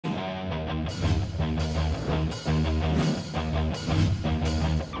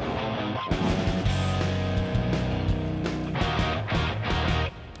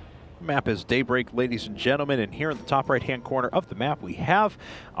Map is Daybreak, ladies and gentlemen, and here in the top right-hand corner of the map, we have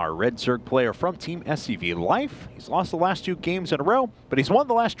our Red Zerg player from Team SCV Life. He's lost the last 2 games in a row, but he's won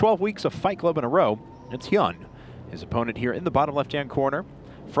the last 12 weeks of Fight Club in a row. It's HyuN. His opponent here in the bottom left-hand corner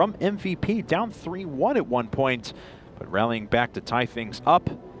from MVP, down 3-1 at one point, but rallying back to tie things up.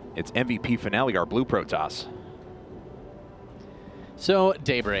 It's MVP Finale, our blue Protoss. So,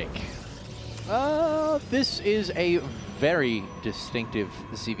 Daybreak. This is a very distinctive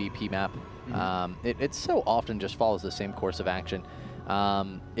CVP map. It so often just follows the same course of action.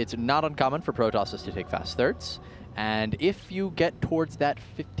 It's not uncommon for Protosses to take fast thirds, and if you get towards that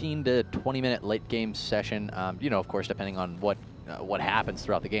 15 to 20 minute late game session, you know, of course, depending on what happens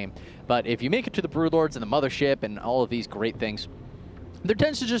throughout the game, but if you make it to the Broodlords and the Mothership and all of these great things, there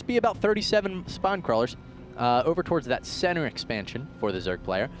tends to just be about 37 spawn crawlers over towards that center expansion for the Zerg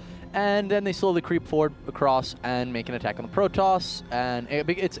player. And then they slowly creep forward across and make an attack on the Protoss. And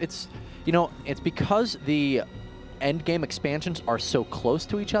it's you know, it's because the end game expansions are so close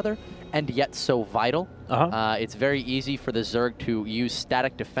to each other and yet so vital. It's very easy for the Zerg to use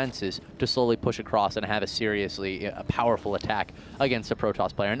static defenses to slowly push across and have a powerful attack against a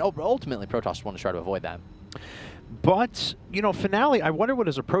Protoss player. And ultimately, Protoss want to try to avoid that. But, you know, Finale, I wonder what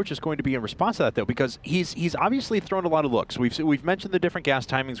his approach is going to be in response to that, though, because he's obviously thrown a lot of looks. We've mentioned the different gas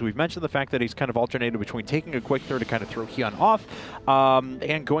timings. We've mentioned the fact that he's kind of alternated between taking a quick throw to kind of throw HyuN off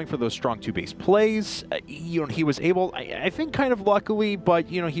and going for those strong 2-base plays. You know, he was able, I think kind of luckily, but,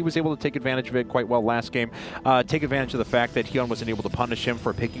 you know, he was able to take advantage of it quite well last game. Take advantage of the fact that HyuN wasn't able to punish him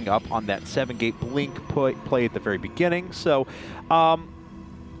for picking up on that 7-gate blink play at the very beginning. So,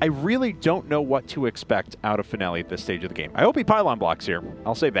 I really don't know what to expect out of Finale at this stage of the game. I hope he pylon blocks here.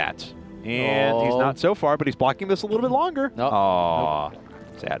 I'll say that. And he's not so far, but he's blocking this a little bit longer. Aww.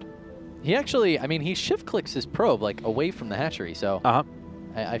 Sad. He actually, I mean, he shift clicks his probe like away from the hatchery, so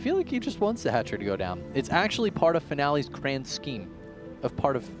I feel like he just wants the hatchery to go down. It's actually part of Finale's grand scheme,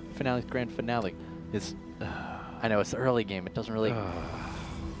 part of Finale's grand finale. I know, it's the early game. It doesn't really...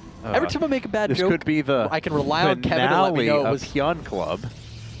 Every time I make a bad joke, this could be the I can rely on Kevin to let me know it was HyuN Club.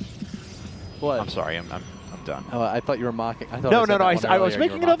 What? I'm sorry, I'm done. Oh, I thought you were mocking. I thought no, I was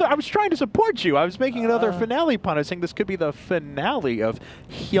making another. I was trying to support you. I was making another Finale pun. I was saying this could be the finale of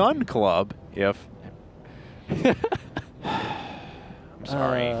HyuN Club. If I'm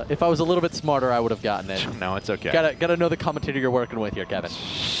sorry. If I was a little bit smarter, I would have gotten it. No, it's okay. Gotta know the commentator you're working with here, Kevin.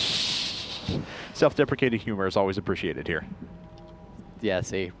 Self-deprecating humor is always appreciated here. Yeah,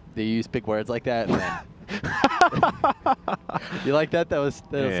 see, they use big words like that. You like that? That was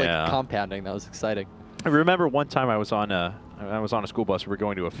like compounding. That was exciting. I remember one time I was on a school bus. We were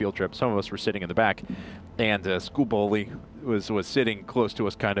going to a field trip. Some of us were sitting in the back, and a school bully was sitting close to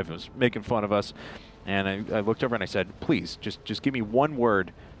us, kind of was making fun of us. And I looked over and I said, "Please, just give me one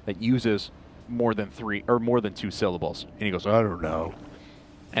word that uses more than 3 or more than 2 syllables." And he goes, "I don't know."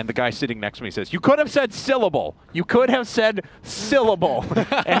 And the guy sitting next to me says, "You could have said syllable. You could have said syllable,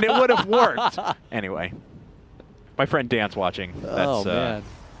 and it would have worked." Anyway, my friend Dan's watching. That's, man.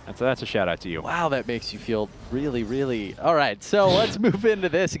 That's a shout out to you. Wow, that makes you feel really, really... All right, so let's move into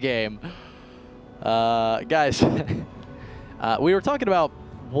this game. Guys, we were talking about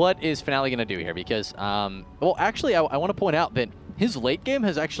what is Finale going to do here because, well, actually, I want to point out that his late game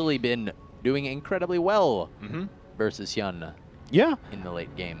has actually been doing incredibly well versus HyuN. Yeah. In the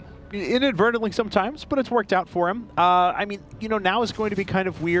late game. Inadvertently sometimes, but it's worked out for him. I mean, you know, now is going to be kind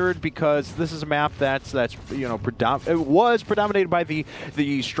of weird because this is a map that's you know, it was predominated by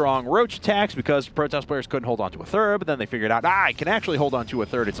the strong roach attacks because Protoss players couldn't hold on to a third, but then they figured out, I can actually hold on to a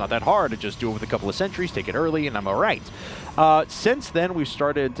third. It's not that hard to just do it with a couple of sentries, take it early, and I'm all right. Since then, we've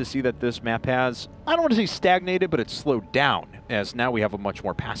started to see that this map has, I don't want to say stagnated, but it's slowed down, as now we have a much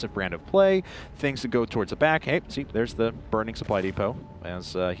more passive brand of play, things that go towards the back. Hey, see, there's the burning supply depot,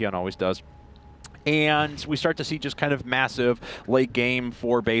 as HyuN always does. And we start to see just kind of massive late game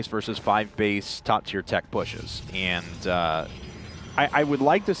 4-base versus 5-base top tier tech pushes. And I would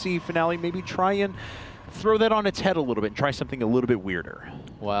like to see Finale maybe try and throw that on its head a little bit and try something a little bit weirder.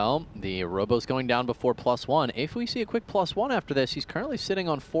 Well, the Robo's going down before +1. If we see a quick +1 after this, he's currently sitting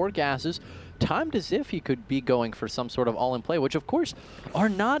on 4 gases, timed as if he could be going for some sort of all-in play, which of course are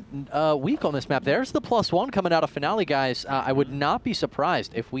not weak on this map. There's the +1 coming out of Finale, guys. I would not be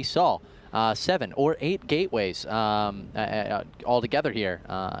surprised if we saw 7 or 8 gateways all together here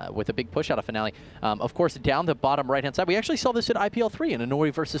with a big push out of Finale. Of course, down the bottom right-hand side, we actually saw this at IPL 3 in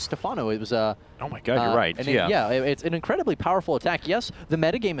Inori versus Stefano. It was a... oh my god, you're right. Yeah, it's an incredibly powerful attack. Yes, the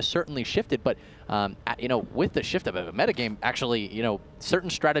metagame has certainly shifted, but you know, with the shift of a metagame, actually, you know, certain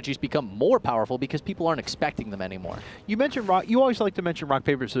strategies become more powerful because people aren't expecting them anymore. You mentioned rock. You always like to mention rock,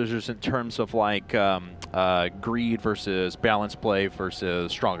 paper, scissors in terms of like greed versus balance play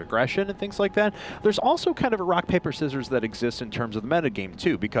versus strong aggression and things like that. There's also kind of a rock, paper, scissors that exists in terms of the metagame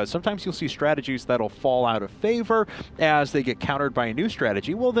too, because sometimes you'll see strategies that'll fall out of favor as they get countered by a new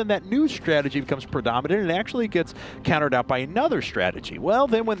strategy. Well, then that new strategy becomes predominant and actually gets countered out by another strategy. Well,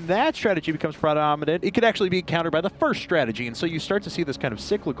 then when that strategy becomes predominant, it could actually be countered by the first strategy, and so you start to see this kind of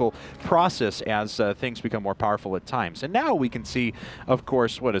cyclical process as things become more powerful at times. And now we can see, of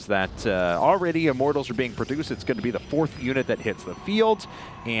course, what is that? Already Immortals are being produced. It's going to be the 4th unit that hits the field,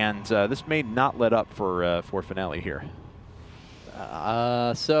 and this may not let up for Finale here.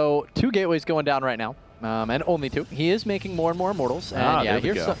 So 2 gateways going down right now. And only 2. He is making more and more Immortals. And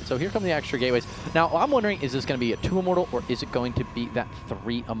yeah, so here come the extra gateways. Now, I'm wondering, is this going to be a 2 Immortal, or is it going to be that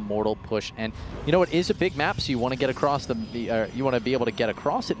 3 Immortal push? And you know, it is a big map, so you want to get across you want to be able to get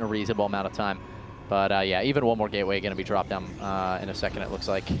across it in a reasonable amount of time. But yeah, even one more gateway going to be dropped down in a second, it looks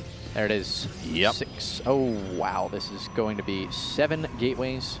like. There it is. Yep. 6. Oh, wow. This is going to be 7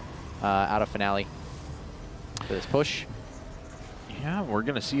 gateways out of Finale for this push. Yeah, we're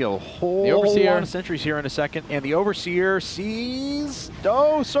going to see a whole lot of sentries here in a second. And the Overseer sees...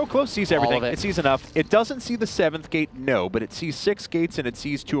 oh, so close. Sees everything. It sees enough. It doesn't see the 7th gate, no, but it sees 6 gates and it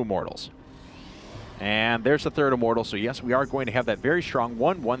sees 2 Immortals. And there's the 3rd Immortal. So, yes, we are going to have that very strong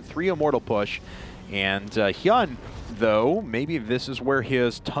 1-1-3 Immortal push. And HyuN, though, maybe this is where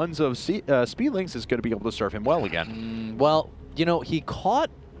his tons of speedlings is going to be able to serve him well again. Well, you know, he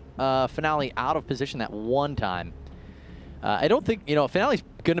caught Finale out of position that one time. I don't think, you know, Finale's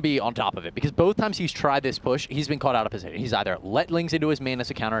going to be on top of it because both times he's tried this push, he's been caught out of position. He's either let Lings into his main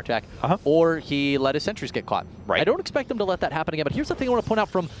as a counterattack, or he let his sentries get caught. I don't expect him to let that happen again, but here's the thing I want to point out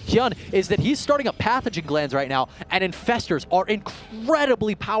from HyuN is that he's starting up pathogen glands right now, and infestors are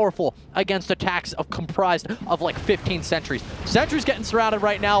incredibly powerful against attacks comprised of like 15 sentries. Sentries getting surrounded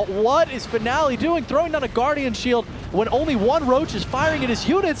right now. What is Finale doing? Throwing down a Guardian Shield when only 1 Roach is firing at his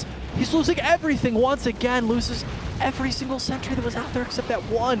units. He's losing everything once again, loses every single sentry that was out there except that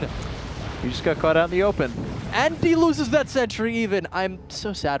 1. He just got caught out in the open. And he loses that sentry even. I'm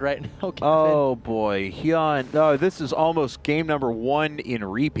so sad right now, Kevin. Oh boy, HyuN. Oh, this is almost game number 1 in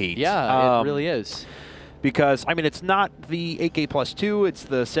repeat. Yeah, it really is. Because, I mean, it's not the 8 gate +2, it's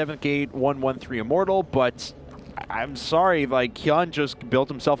the 7th gate 1-1-3 Immortal, but I'm sorry, like, HyuN just built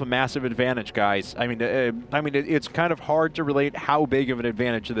himself a massive advantage, guys. I mean, it's kind of hard to relate how big of an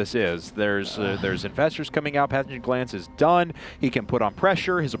advantage this is. There's infestors coming out. Pathogen Glance is done. He can put on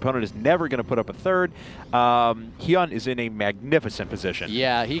pressure. His opponent is never going to put up a 3rd. HyuN is in a magnificent position.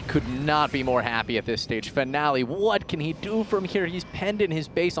 Yeah, he could not be more happy at this stage. Finale, what can he do from here? He's penned in his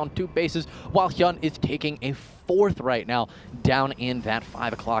base on 2 bases, while HyuN is taking a 4th right now down in that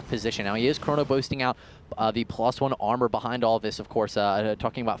 5 o'clock position. Now, he is chrono boosting out the +1 armor behind all of this, of course,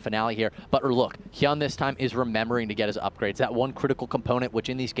 talking about Finale here. But look, HyuN this time is remembering to get his upgrades. That one critical component, which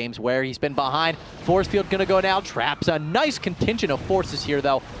in these games where he's been behind, force field going to go down, traps a nice contingent of forces here,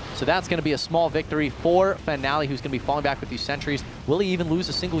 though. So that's going to be a small victory for Finale, who's going to be falling back with these sentries. Will he even lose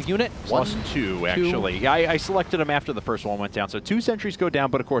a single unit? Lost 2, actually. Yeah, I selected him after the first one went down. So 2 sentries go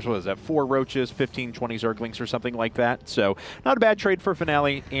down, but of course, what is that? 4 Roaches, 15, 20 Zerglings or something like that. So not a bad trade for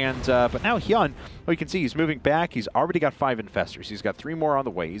Finale. And but now HyuN, well, you can see he's moving back. He's already got 5 infestors. He's got 3 more on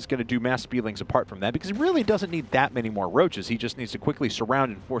the way. He's going to do mass speedlings apart from that because he really doesn't need that many more Roaches. He just needs to quickly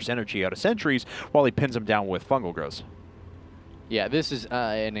surround and force energy out of sentries while he pins them down with fungal growths. Yeah, this is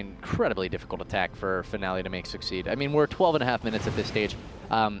an incredibly difficult attack for Finale to make succeed. I mean, we're 12.5 minutes at this stage.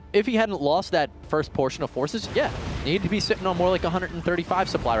 If he hadn't lost that first portion of forces, yeah, he'd be sitting on more like 135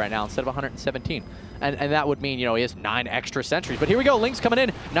 supply right now instead of 117. And that would mean, you know, he has 9 extra sentries. But here we go, Link's coming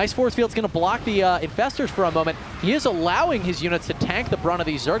in. Nice force field's going to block the infestors for a moment. He is allowing his units to tank the brunt of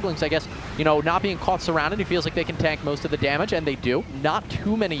these Zerglings, I guess. You know, not being caught surrounded, he feels like they can tank most of the damage, and they do. Not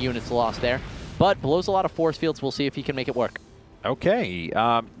too many units lost there, but blows a lot of force fields. We'll see if he can make it work. Okay,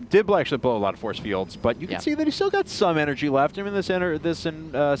 did actually blow a lot of force fields, but you can see that he still got some energy left. I mean, this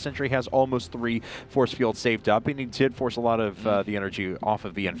Sentry has almost 3 force fields saved up, and he did force a lot of the energy off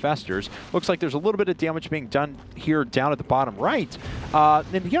of the Infestors. Looks like there's a little bit of damage being done here down at the bottom right. And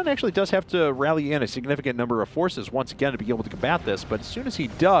HyuN actually does have to rally in a significant number of forces once again to be able to combat this, but as soon as he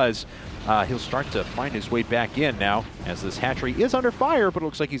does, he'll start to find his way back in now, as this hatchery is under fire, but it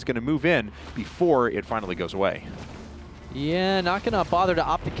looks like he's going to move in before it finally goes away. Yeah, not going to bother to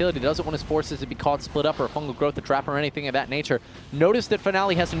opt to kill it. He doesn't want his forces to be caught split up or a fungal growth to trap or anything of that nature. Notice that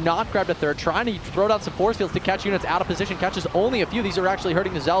Finale has not grabbed a third, trying to throw down some force fields to catch units out of position. Catches only a few. These are actually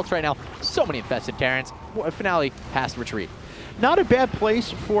hurting the Zealots right now. So many infested Terrans. Finale has to retreat. Not a bad place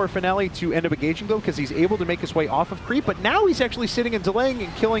for Finale to end up engaging, though, because he's able to make his way off of creep, but now he's actually sitting and delaying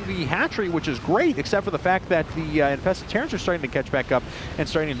and killing the hatchery, which is great, except for the fact that the infested Terrans are starting to catch back up and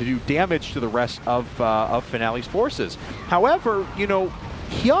starting to do damage to the rest of Finale's forces. However, you know,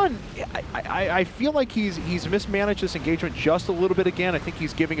 HyuN, I feel like he's mismanaged this engagement just a little bit again. I think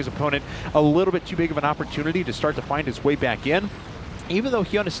he's giving his opponent a little bit too big of an opportunity to start to find his way back in. Even though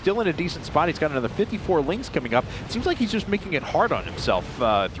HyuN is still in a decent spot, he's got another 54 links coming up. It seems like he's just making it hard on himself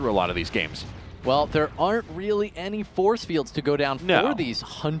through a lot of these games. Well, there aren't really any force fields to go down for these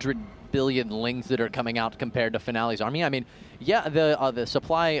 100 billion lings that are coming out compared to Finale's army. I mean, yeah, the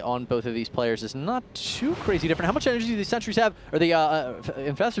supply on both of these players is not too crazy different. How much energy do the Sentries have, or the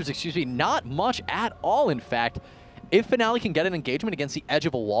Infestors, excuse me? Not much at all, in fact. If Finale can get an engagement against the edge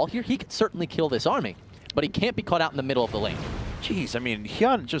of a wall here, he could certainly kill this army, but he can't be caught out in the middle of the lane. Jeez, I mean,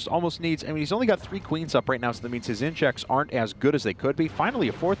 HyuN just almost needs, I mean, he's only got 3 queens up right now, so that means his injects aren't as good as they could be. Finally,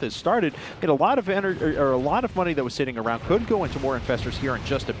 a 4th has started. And a lot of energy, or a lot of money that was sitting around could go into more Infestors here in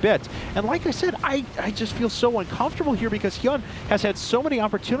just a bit. And like I said, I just feel so uncomfortable here because HyuN has had so many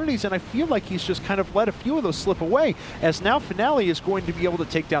opportunities, and I feel like he's just kind of let a few of those slip away, as now Finale is going to be able to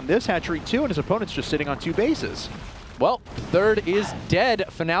take down this hatchery too, and his opponent's just sitting on 2 bases. Well, third is dead.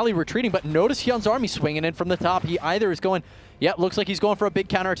 Finale retreating, but notice HyuN's army swinging in from the top. He either is going, yeah, looks like he's going for a big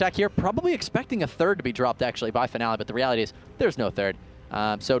counterattack here, probably expecting a third to be dropped actually by Finale, but the reality is there's no third.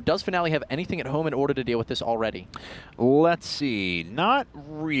 So does Finale have anything at home in order to deal with this already? Let's see. Not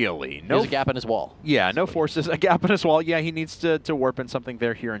really. No. There's a gap in his wall. Yeah, no forces. A gap in his wall. Yeah, he needs to warp in something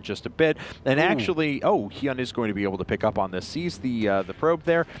there here in just a bit. And actually, HyuN is going to be able to pick up on this. Sees the probe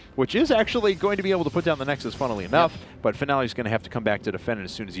there, which is actually going to be able to put down the Nexus, funnily enough. Yep. But Finale's going to have to come back to defend it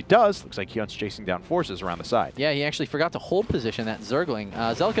as soon as he does. Looks like HyuN's chasing down forces around the side. Yeah, he actually forgot to hold position, that Zergling.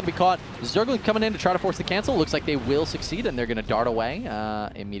 Zealot going to be caught. Zergling coming in to try to force the cancel. Looks like they will succeed, and they're going to dart away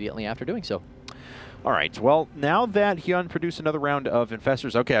immediately after doing so. All right, well, now that HyuN produced another round of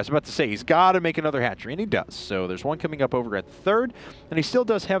Infestors, okay, I was about to say, he's got to make another hatchery, and he does. So there's one coming up over at third, and he still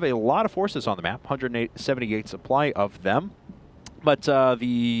does have a lot of forces on the map, 178 supply of them. But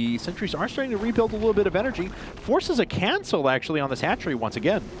the Sentries are starting to rebuild a little bit of energy. Forces a cancel, actually, on this hatchery once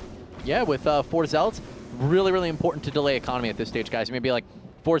again. Yeah, with 4 Zealots, really, really important to delay economy at this stage, guys. You may be like,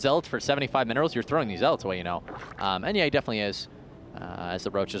 4 Zealots for 75 minerals, you're throwing these Zealots away, you know. And yeah, he definitely is. As the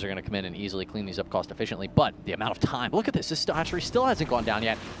Roaches are going to come in and easily clean these up cost efficiently. But the amount of time, look at this hatchery still hasn't gone down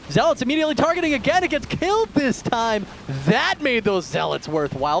yet. Zealots immediately targeting again. It gets killed this time. That made those Zealots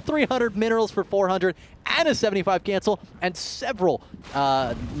worthwhile. 300 minerals for 400 and a 75 cancel, and several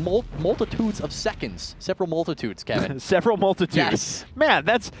multitudes of seconds. Several multitudes, Kevin. Several multitudes. Yes. Man,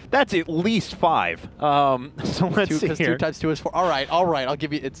 that's at least 5. So let's see here. 2 times 2 is 4. All right. I'll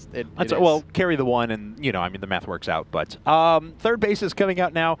give you. Well, carry the 1, and you know, I mean, the math works out. But third base is coming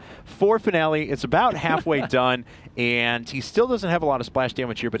out now for Finale. It's about halfway done, and he still doesn't have a lot of splash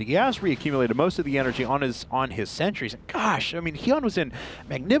damage here, but he has reaccumulated most of the energy on his sentries. And gosh, I mean, HyuN was in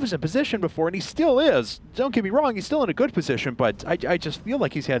magnificent position before, and he still is. Don't get me wrong, he's still in a good position, but I just feel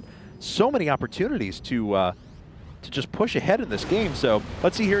like he's had so many opportunities to just push ahead in this game. So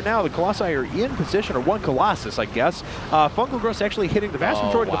let's see here now. The Colossi are in position, or one Colossus, I guess. Fungal Growth's actually hitting the vast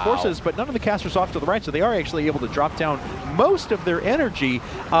majority of the forces, but none of the casters off to the right, so they are actually able to drop down most of their energy.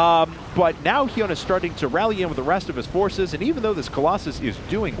 But now HyuN is starting to rally in with the rest of his forces, and even though this Colossus is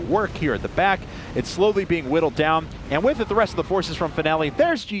doing work here at the back, it's slowly being whittled down. And with it, the rest of the forces from Finale,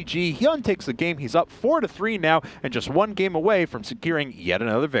 there's GG. HyuN takes the game. He's up 4-3 now, and just 1 game away from securing yet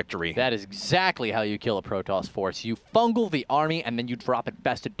another victory. That is exactly how you kill a Protoss force. You fungal the army, and then you drop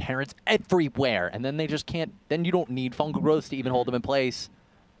infested Terrans everywhere, and then they just can't, then you don't need fungal growths to even hold them in place,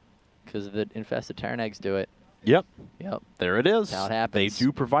 because the infested Terran eggs do it. Yep. Yep. There it is. That's how it happens. They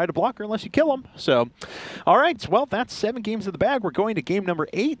do provide a blocker unless you kill them. So, all right. Well, that's 7 games in the bag. We're going to game number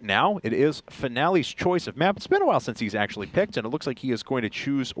 8 now. It is Finale's choice of map. It's been a while since he's actually picked, and it looks like he is going to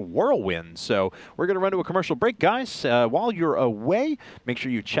choose Whirlwind. So we're going to run to a commercial break, guys. While you're away, make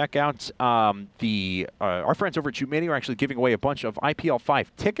sure you check out our friends over at HyuN are actually giving away a bunch of IPL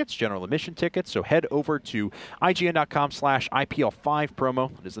 5 tickets, general admission tickets. So head over to IGN.com/IPL5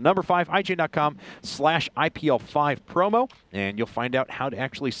 promo. It is the number 5, IGN.com/IPL5 promo, and you'll find out how to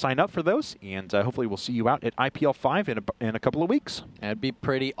actually sign up for those, and hopefully we'll see you out at IPL 5 in a couple of weeks. That'd be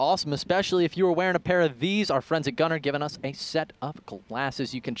pretty awesome, especially if you were wearing a pair of these. Our friends at GunR giving us a set of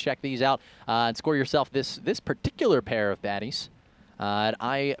glasses. You can check these out and score yourself this particular pair of baddies at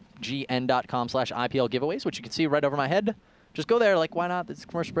IGN.com/IPL giveaways, which you can see right over my head. Just go there, like, why not? It's a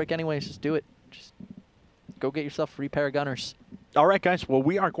commercial break anyways. Just do it. Just go get yourself a free pair of GunRs. All right, guys. Well,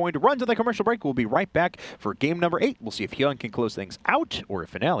 we are going to run to the commercial break. We'll be right back for game number 8. We'll see if HyuN can close things out or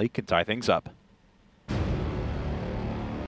if Finale can tie things up.